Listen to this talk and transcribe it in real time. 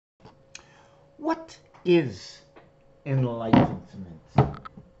What is enlightenment?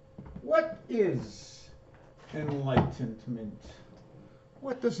 What is enlightenment?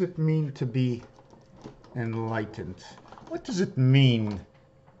 What does it mean to be enlightened? What does it mean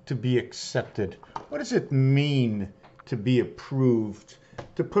to be accepted? What does it mean to be approved?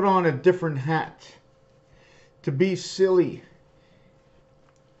 To put on a different hat? To be silly?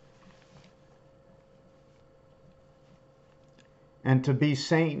 And to be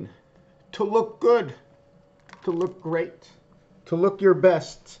sane? To look good? To look great? To look your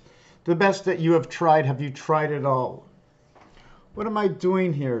best? The best that you have tried. Have you tried it all? What am I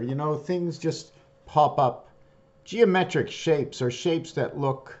doing here? You know, things just pop up. Geometric shapes are shapes that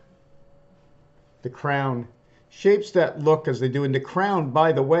look. The crown. Shapes that look as they do. And the crown,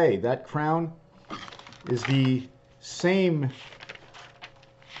 by the way, that crown is the same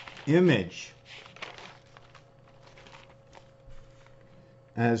image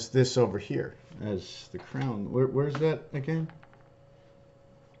as this over here, as the crown. Where's that again?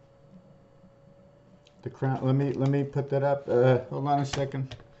 The crown. Let me put that up. Hold on a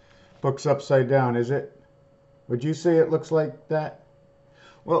second. Book's upside down, is it? Would you say it looks like that?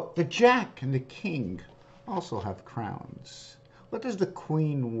 Well, the Jack and the King also have crowns. What does the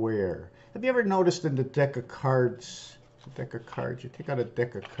Queen wear? Have you ever noticed in the deck of cards? The deck of cards. You take out a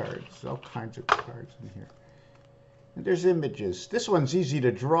deck of cards. There's all kinds of cards in here. And there's images. This one's easy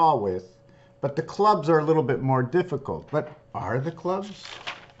to draw with, but the clubs are a little bit more difficult. But are the clubs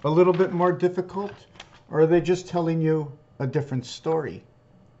a little bit more difficult? Or are they just telling you a different story?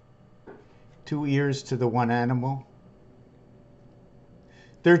 Two ears to the one animal.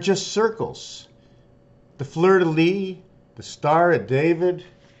 They're just circles. The fleur-de-lis, the Star of David.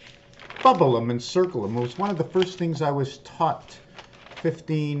 Bubble them and circle them. It was one of the first things I was taught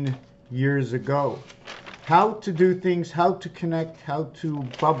 15 years ago. How to do things, how to connect, how to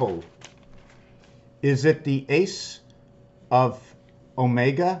bubble. Is it the ace of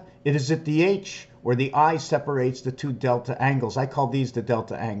omega? Is it the H where the I separates the two delta angles? I call these the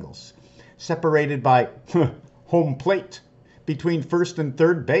delta angles. Separated by home plate between first and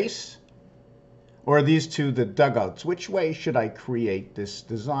third base? Or are these two the dugouts? Which way should I create this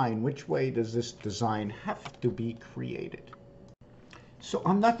design? Which way does this design have to be created? So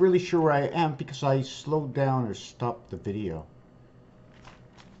I'm not really sure where I am because I slowed down or stopped the video.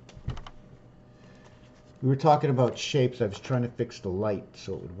 We were talking about shapes. I was trying to fix the light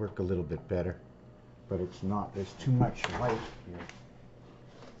so it would work a little bit better. But it's not. There's too much light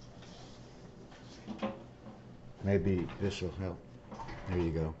here. Maybe this will help. There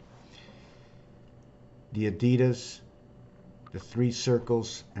you go. The Adidas, the three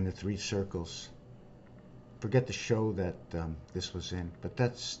circles, and the three circles. Forget the show that this was in, but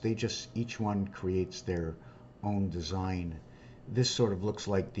they just, each one creates their own design. This sort of looks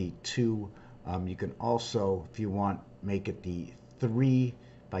like the 2. You can also, if you want, make it the 3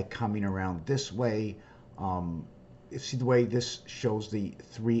 by coming around this way. See the way this shows the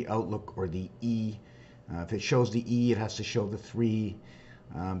 3 outlook, or the E. If it shows the E, it has to show the 3.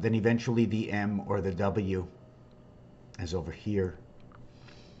 Then eventually the M or the W, as over here.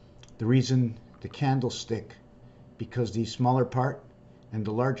 The reason the candlestick, because the smaller part and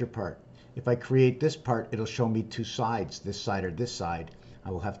the larger part. If I create this part, it'll show me 2 sides, this side or this side. I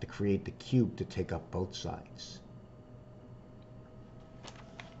will have to create the cube to take up both sides.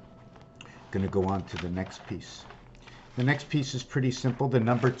 Going to go on to the next piece. The next piece is pretty simple. The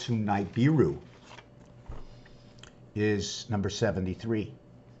number to Nibiru is number 73.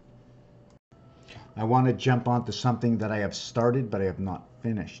 I want to jump onto something that I have started but I have not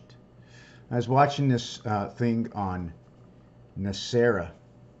finished. I was watching this thing on Nicera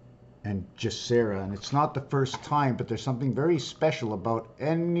and Jacera, and it's not the first time, but there's something very special about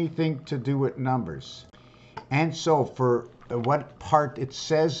anything to do with numbers. And so for what part it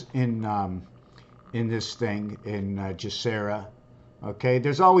says in this thing, in Jacera, okay,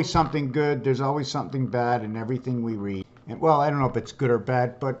 there's always something good, there's always something bad in everything we read. And well, I don't know if it's good or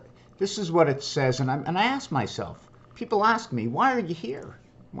bad, but this is what it says, and I ask myself, people ask me, why are you here?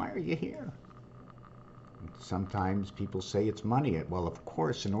 Why are you here? Sometimes people say it's money. Well, of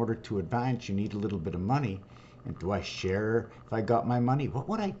course, in order to advance, you need a little bit of money. And do I share if I got my money? What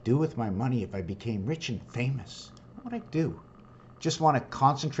would I do with my money if I became rich and famous? What would I do? Just want to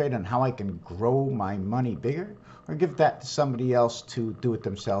concentrate on how I can grow my money bigger? Or give that to somebody else to do it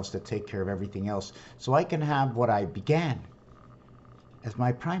themselves, to take care of everything else, so I can have what I began as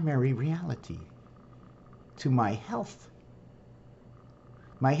my primary reality, to my health.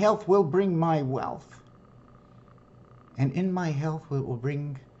 My health will bring my wealth. And in my health, it will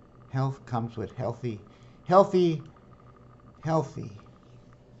bring, health comes with healthy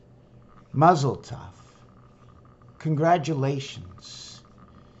Mazel tov. Congratulations.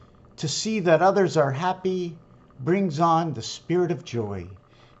 To see that others are happy brings on the spirit of joy.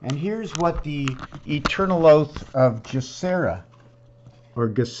 And here's what the eternal oath of Gesera, or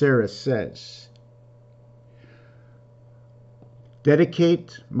Gesera, says.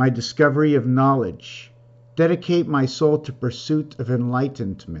 Dedicate my discovery of knowledge. Dedicate my soul to pursuit of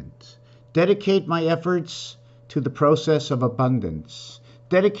enlightenment. Dedicate my efforts to the process of abundance.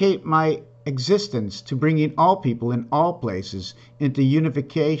 Dedicate my existence to bringing all people in all places into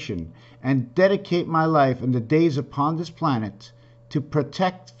unification, and dedicate my life and the days upon this planet to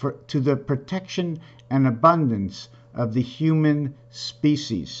the protection and abundance of the human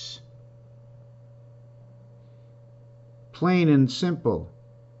species. Plain and simple.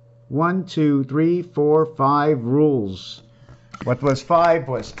 1, 2, 3, 4, 5 rules. What was 5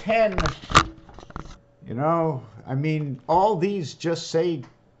 was 10. You know, I mean, all these just say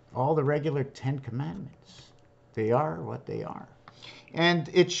all the regular 10 commandments. They are what they are. And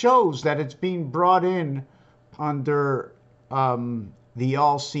it shows that it's being brought in under the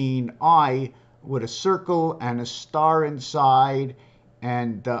all-seeing eye with a circle and a star inside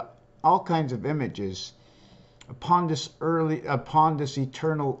and all kinds of images upon this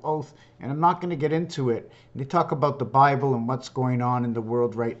eternal oath. And I'm not going to get into it. They talk about the Bible and what's going on in the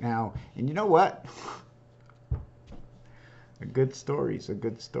world right now. And you know what? A good story is a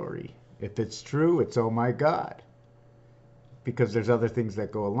good story. If it's true, it's oh my God. Because there's other things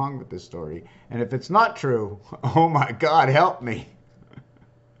that go along with this story. And if it's not true, oh my God, help me.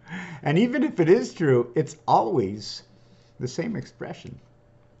 And even if it is true, it's always the same expression.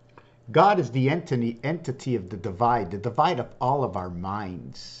 God is the entity of the divide of all of our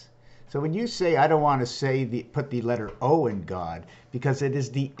minds. So when you say, I don't want to put the letter O in God, because it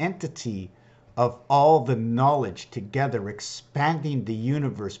is the entity of all the knowledge together, expanding the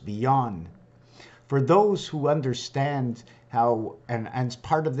universe beyond. For those who understand how, and as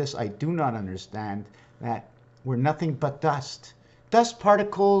part of this I do not understand, that we're nothing but dust. Dust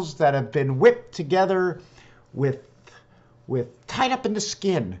particles that have been whipped together with tied up in the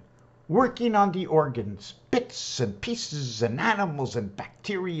skin, working on the organs, bits and pieces and animals and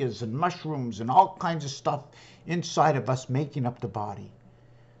bacterias and mushrooms and all kinds of stuff inside of us making up the body.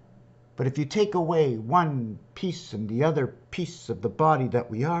 But if you take away one piece and the other piece of the body that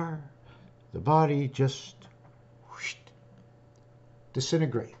we are, the body just whoosh,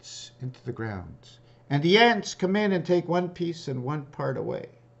 disintegrates into the ground. And the ants come in and take one piece and one part away.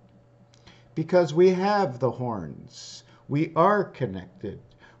 Because we have the horns. We are connected.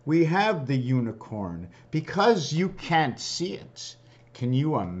 We have the unicorn. Because you can't see it, can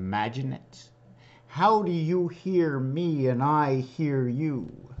you imagine it? How do you hear me and I hear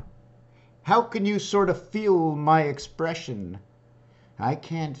you? How can you sort of feel my expression? I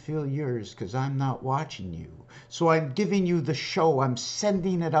can't feel yours because I'm not watching you. So I'm giving you the show. I'm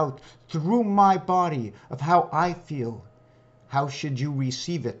sending it out through my body of how I feel. How should you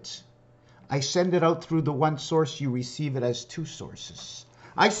receive it? I send it out through the one source. You receive it as two sources.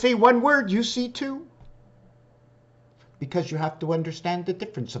 I say one word, you see two. Because you have to understand the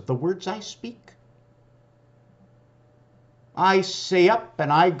difference of the words I speak. I say up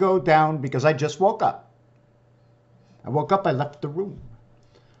and I go down because I just woke up. I woke up, I left the room.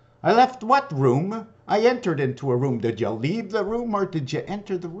 I left what room? I entered into a room. Did you leave the room or did you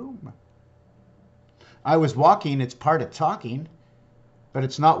enter the room? I was walking, it's part of talking, but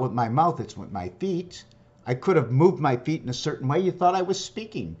it's not with my mouth, it's with my feet. I could have moved my feet in a certain way, you thought I was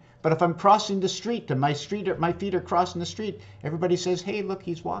speaking. But if I'm crossing the street and my feet are crossing the street, everybody says, hey, look,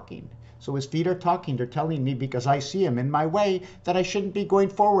 he's walking. So his feet are talking, they're telling me because I see him in my way that I shouldn't be going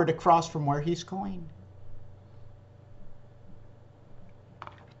forward across from where he's going.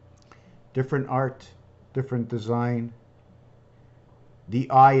 Different art, different design. The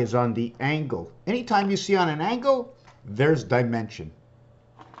eye is on the angle. Anytime you see on an angle, there's dimension.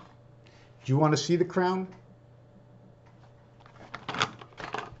 Do you want to see the crown?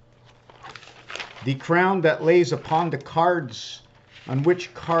 The crown that lays upon the cards. On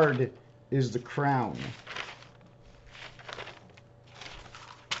which card is the crown?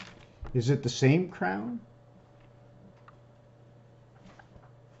 Is it the same crown?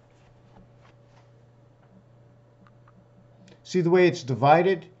 See the way it's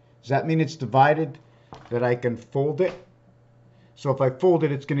divided? Does that mean it's divided that I can fold it? So if I fold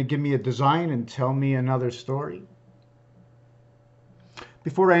it, it's going to give me a design and tell me another story.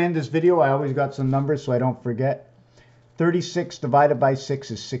 Before I end this video, I always got some numbers so I don't forget. 36 divided by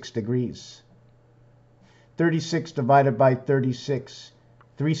 6 is 6 degrees. 36 divided by 36,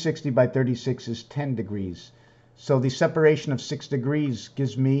 360 by 36 is 10 degrees. So the separation of 6 degrees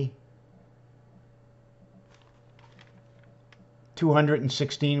gives me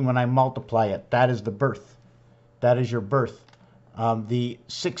 216 when I multiply it. That is the birth. That is your birth. The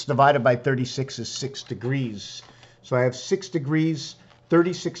 6 divided by 36 is 6 degrees. So I have 6 degrees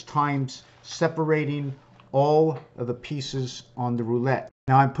 36 times separating all of the pieces on the roulette.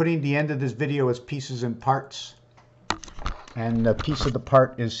 Now I'm putting the end of this video as pieces and parts. And the piece of the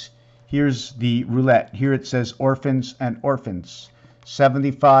part is, here's the roulette. Here it says orphans and orphans.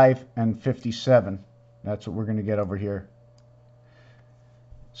 75 and 57. That's what we're going to get over here.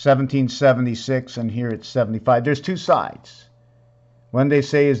 1776, and here it's 75. There's two sides. One they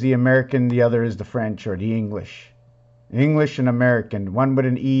say is the American, the other is the French or the English. English and American. One with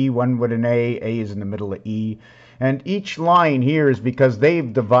an E, one with an A. A is in the middle of E. And each line here is because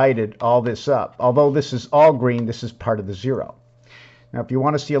they've divided all this up. Although this is all green, this is part of the zero. Now, if you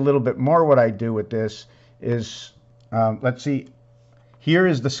want to see a little bit more, what I do with this is, let's see, here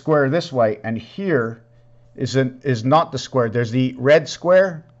is the square this way, and here is not the square. There's the red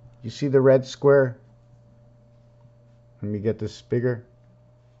square. You see the red square? Let me get this bigger.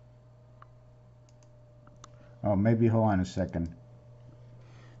 Oh, maybe hold on a second.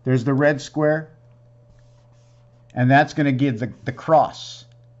 There's the red square, and that's going to give the cross.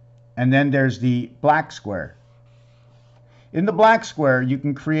 And then there's the black square. In the black square, you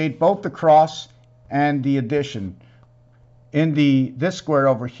can create both the cross and the addition. In this square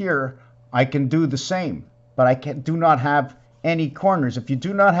over here, I can do the same, but I do not have any corners. If you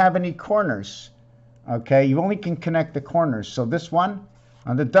do not have any corners, okay, you only can connect the corners. So this one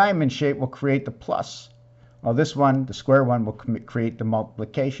on the diamond shape will create the plus. Well, this one, the square one, will create the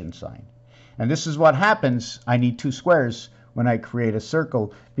multiplication sign. And this is what happens. I need two squares when I create a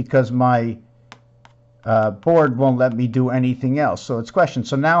circle because my board won't let me do anything else. So it's question.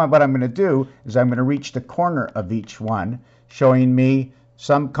 So now what I'm going to do is I'm going to reach the corner of each one, showing me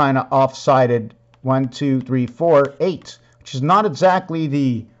some kind of off-sided 1, 2, 3, 4, 8, which is not exactly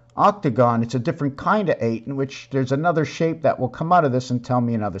the octagon. It's a different kind of 8 in which there's another shape that will come out of this and tell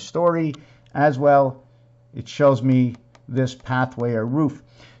me another story as well. It shows me this pathway or roof.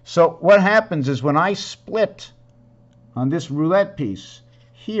 So what happens is when I split on this roulette piece,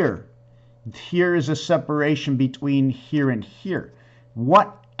 here is a separation between here and here.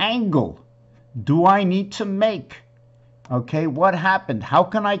 What angle do I need to make? Okay, what happened? How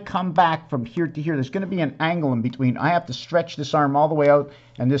can I come back from here to here? There's going to be an angle in between. I have to stretch this arm all the way out,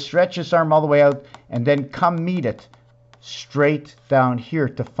 and this stretch this arm all the way out, and then come meet it straight down here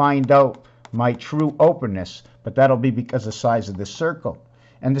to find out my true openness. But that'll be because of the size of this circle.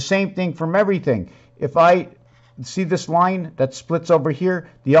 And the same thing from everything. If I see this line that splits over here,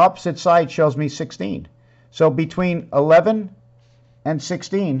 the opposite side shows me 16. So between 11 and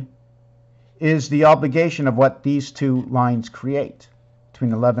 16 is the obligation of what these two lines create.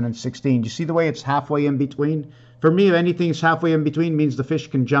 Between 11 and 16. You see the way it's halfway in between? For me, if anything is halfway in between, means the fish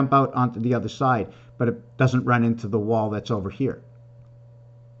can jump out onto the other side, but it doesn't run into the wall that's over here.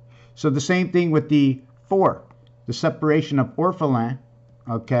 So the same thing with the 4. The separation of Orphin,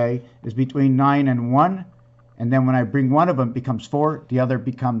 okay, is between 9 and 1. And then when I bring one of them, it becomes 4. The other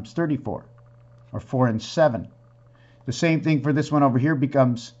becomes 34, or 4 and 7. The same thing for this one over here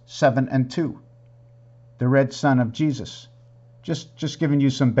becomes 7 and 2. The red son of Jesus. Just giving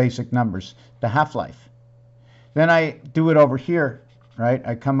you some basic numbers. The half-life. Then I do it over here, right?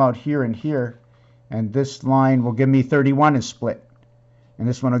 I come out here, and this line will give me 31 and split. And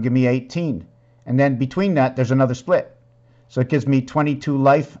this one will give me 18. And then between that, there's another split. So it gives me 22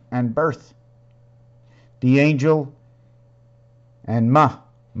 life and birth. The angel and ma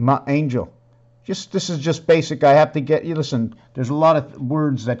angel. This is just basic. I have to get you. Listen, there's a lot of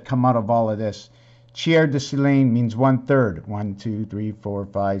words that come out of all of this. Tiers de Silene means 1/3. 1, 2, 3, 4,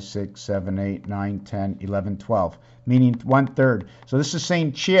 5, 6, 7, 8, 9, 10, 11, 12. Meaning 1/3. So this is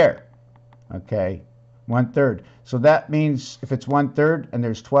saying tiers. Okay, 1/3. So that means if it's 1/3 and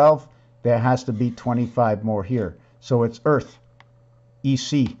there's 12, there has to be 25 more here. So it's Earth.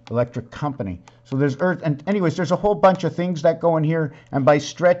 EC, electric company. So there's Earth, and anyways, there's a whole bunch of things that go in here, and by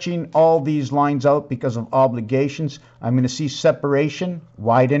stretching all these lines out because of obligations, I'm going to see separation,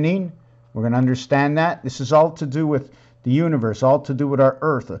 widening. We're going to understand that. This is all to do with the universe, all to do with our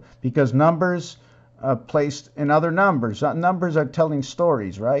Earth, because numbers placed in other numbers. Numbers are telling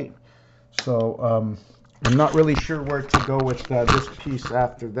stories, right? So I'm not really sure where to go with this piece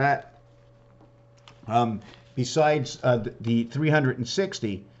after that. Besides the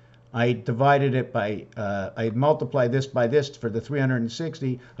 360, I divided it by, I multiplied this by this for the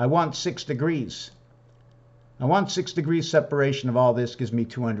 360. I want 6 degrees. I want 6 degrees separation of all this, gives me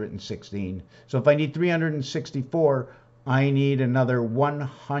 216. So if I need 364, I need another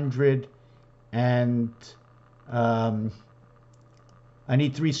 100 and I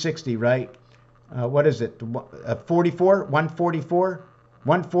need 360, right? What is it? 44? 144?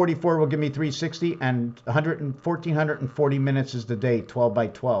 144 will give me 360, and 1,440 minutes is the day, 12 by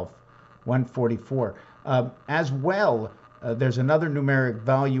 12. 144. As well, there's another numeric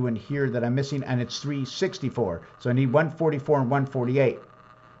value in here that I'm missing, and it's 364. So I need 144 and 148.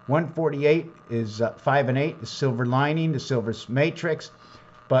 148 is 5 and 8, the silver lining, the silver matrix.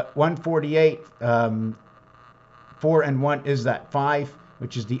 But 148, 4 and 1 is that 5,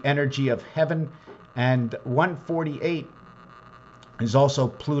 which is the energy of heaven. And 148 is also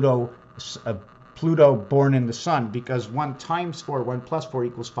Pluto, Pluto born in the sun, because 1 times 4, 1 plus 4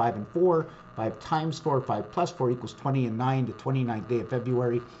 equals 5 and 4. 5 times 4, 5 plus 4 equals 20 and 9, the 29th day of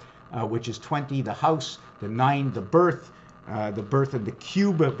February, which is 20, the house, the 9, the birth in the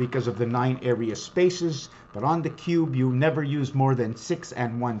cube because of the 9 area spaces. But on the cube, you never use more than 6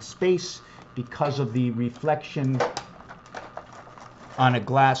 and 1 space because of the reflection on a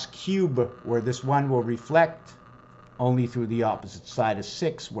glass cube, where this 1 will reflect only through the opposite side of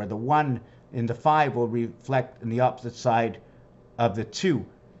 6, where the 1 in the 5 will reflect in the opposite side of the 2.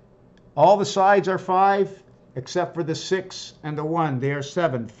 All the sides are 5 except for the 6 and the 1. They are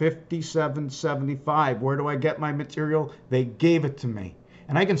 7. 57, 75. Where do I get my material? They gave it to me.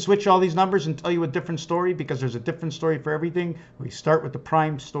 And I can switch all these numbers and tell you a different story, because there's a different story for everything. We start with the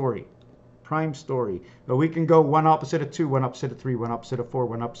prime story. Prime story. But we can go 1 opposite of 2, 1 opposite of 3, 1 opposite of 4,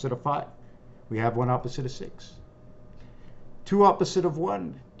 1 opposite of 5. We have 1 opposite of 6. 2 opposite of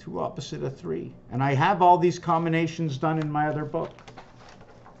 1, 2 opposite of 3. And I have all these combinations done in my other book.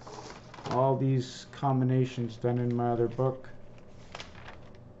 All these combinations done in my other book.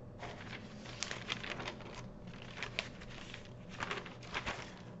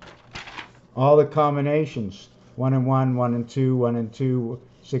 All the combinations. 1 and 1, 1 and 2, 1 and 2,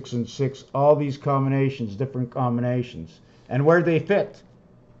 6 and 6. All these combinations, different combinations. And where they fit.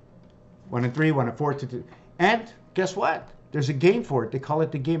 1 and 3, 1 and 4, 2, 2. And guess what? There's a game for it. They call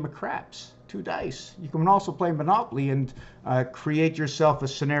it the game of craps. 2 dice. You can also play Monopoly and create yourself a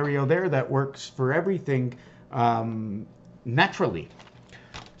scenario there that works for everything naturally.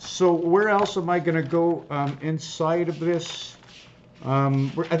 So where else am I going to go inside of this? I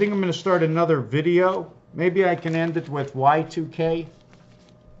think I'm going to start another video. Maybe I can end it with Y2K.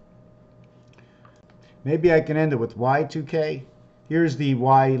 Maybe I can end it with Y2K. Here's the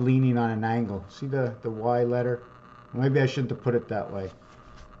Y leaning on an angle. See the Y letter? Maybe I shouldn't have put it that way.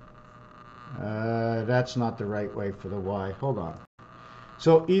 That's not the right way for the Y. Hold on.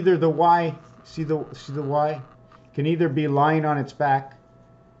 So either the Y, see the Y, can either be lying on its back,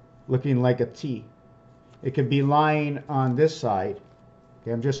 looking like a T. It could be lying on this side.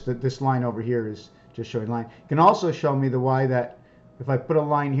 Okay, this line over here is just showing line. It can also show me the Y that if I put a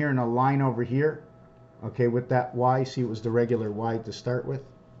line here and a line over here, okay, with that Y, see it was the regular Y to start with.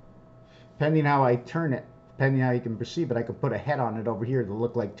 Depending how I turn it, depending how you can perceive it, I could put a head on it over here to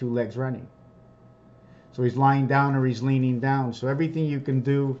look like 2 legs running. So he's lying down or he's leaning down. So everything you can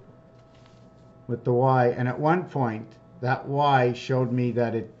do with the Y. And at one point, that Y showed me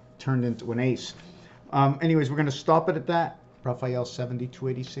that it turned into an ace. Anyways, we're going to stop it at that. Raphael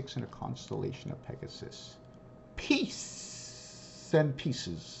 7286 in a constellation of Pegasus. Peace and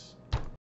pieces.